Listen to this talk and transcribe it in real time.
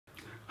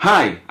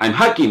Hi, I'm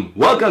Hakim.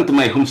 Welcome to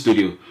my home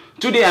studio.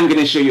 Today I'm going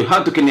to show you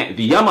how to connect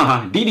the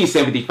Yamaha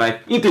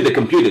DD75 into the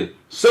computer.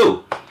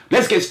 So,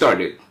 let's get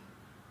started.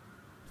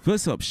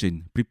 First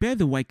option, prepare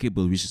the white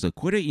cable, which is a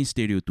 1/4"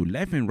 stereo to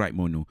left and right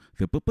mono.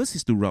 The purpose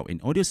is to route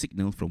an audio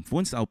signal from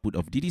phone's output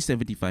of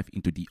DD75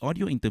 into the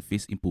audio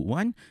interface input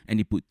 1 and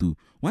input 2.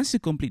 Once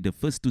you complete the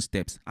first two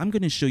steps, I'm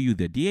going to show you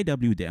the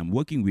DAW that I'm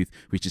working with,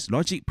 which is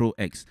Logic Pro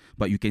X,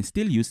 but you can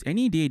still use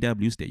any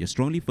DAWs that you're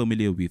strongly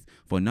familiar with.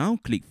 For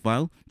now, click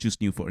File, choose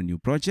New for a new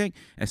project.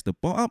 As the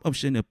pop-up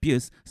option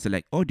appears,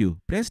 select Audio,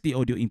 press the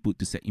audio input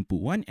to set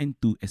input 1 and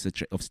 2 as a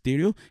track of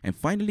stereo, and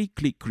finally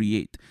click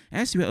Create.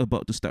 As we are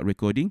about to start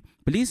recording,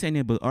 please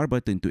enable R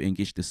button to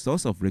engage the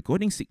source of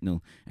recording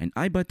signal and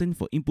I button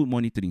for input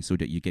monitoring so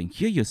that you can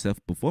hear yourself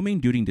performing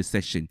during the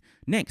session.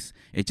 Next,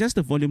 adjust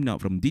the volume knob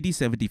from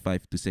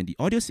DD75 to send the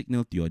audio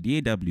signal to your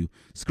DAW.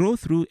 Scroll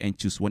through and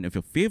choose one of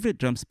your favorite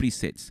drums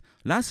presets.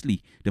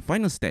 Lastly, the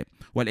final step,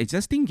 while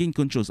adjusting gain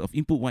controls of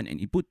input 1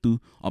 and input 2,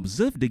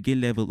 observe the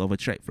gain level of a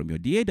track from your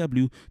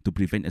DAW to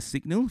prevent a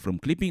signal from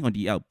clipping on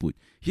the output.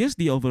 Here's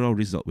the overall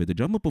result where the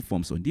drummer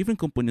performs on different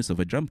components of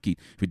a drum kit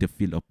with the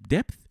feel of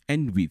depth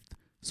and width.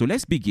 So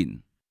let's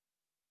begin.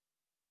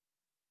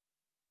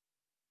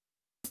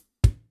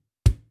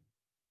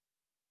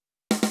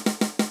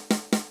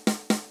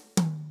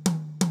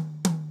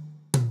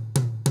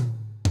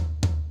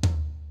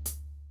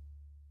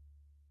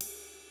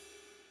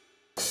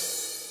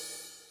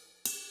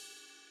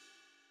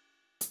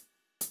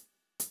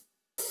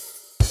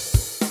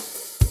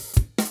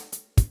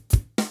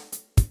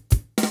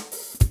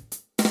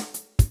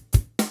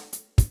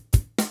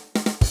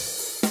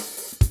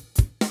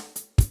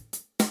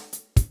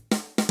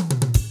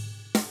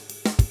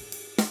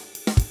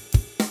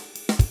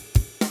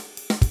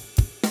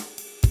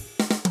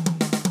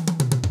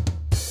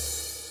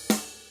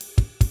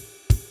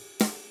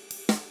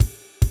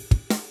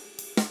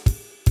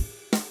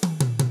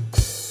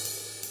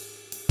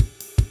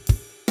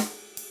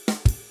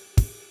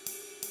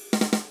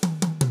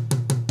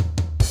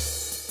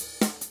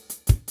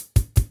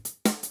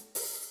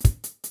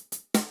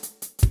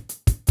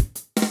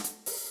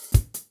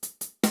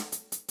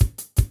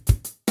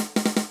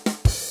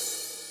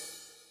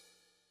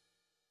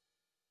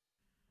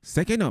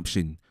 Second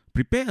option,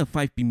 prepare a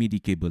 5-pin MIDI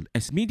cable.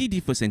 As MIDI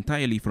differs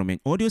entirely from an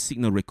audio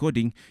signal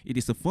recording, it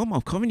is a form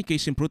of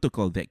communication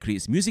protocol that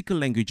creates musical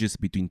languages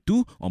between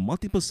two or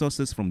multiple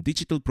sources from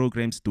digital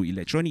programs to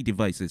electronic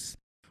devices.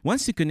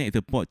 Once you connect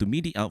the port to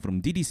MIDI out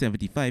from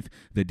DD75,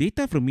 the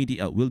data from MIDI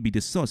out will be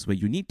the source where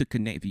you need to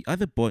connect the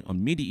other port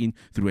on MIDI in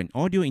through an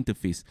audio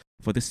interface.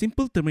 For the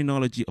simple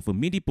terminology of a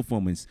MIDI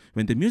performance,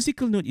 when the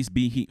musical note is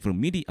being hit from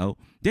MIDI out,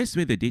 that's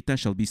where the data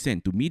shall be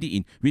sent to MIDI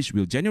in, which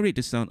will generate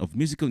the sound of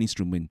musical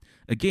instrument.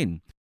 Again,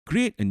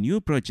 create a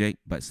new project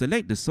but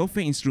select the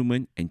software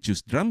instrument and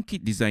choose Drum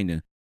Kit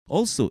Designer.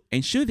 Also,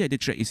 ensure that the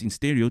track is in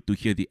stereo to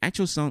hear the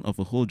actual sound of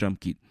a whole drum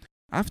kit.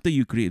 After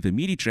you create the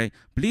MIDI track,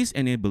 please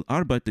enable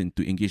R button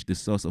to engage the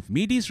source of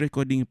MIDI's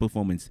recording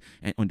performance,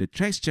 and on the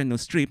tracks channel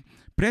strip,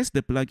 press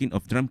the plugin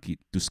of Drum Kit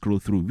to scroll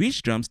through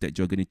which drums that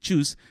you're going to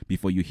choose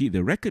before you hit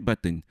the record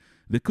button.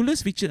 The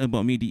coolest feature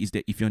about MIDI is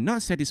that if you're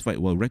not satisfied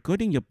while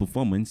recording your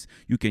performance,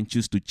 you can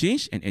choose to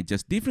change and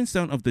adjust different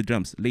sound of the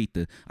drums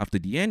later after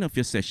the end of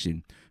your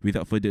session.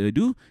 Without further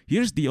ado,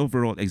 here's the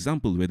overall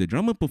example where the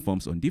drummer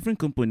performs on different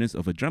components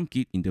of a drum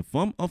kit in the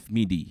form of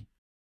MIDI.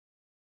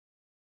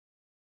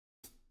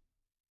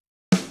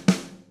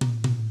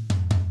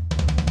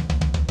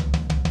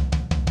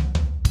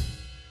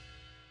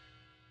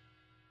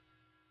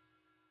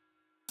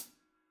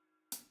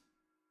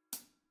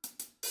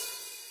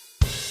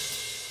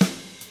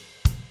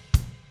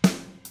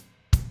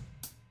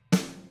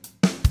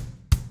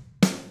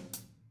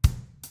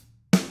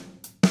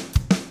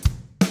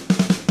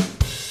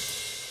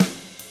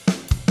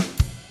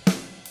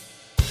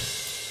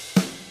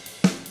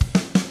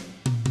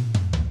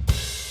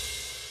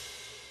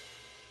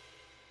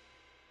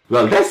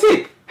 Well, that's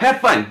it.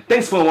 Have fun.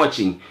 Thanks for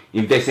watching.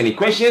 If there's any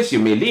questions, you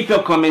may leave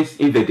your comments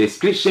in the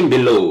description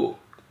below.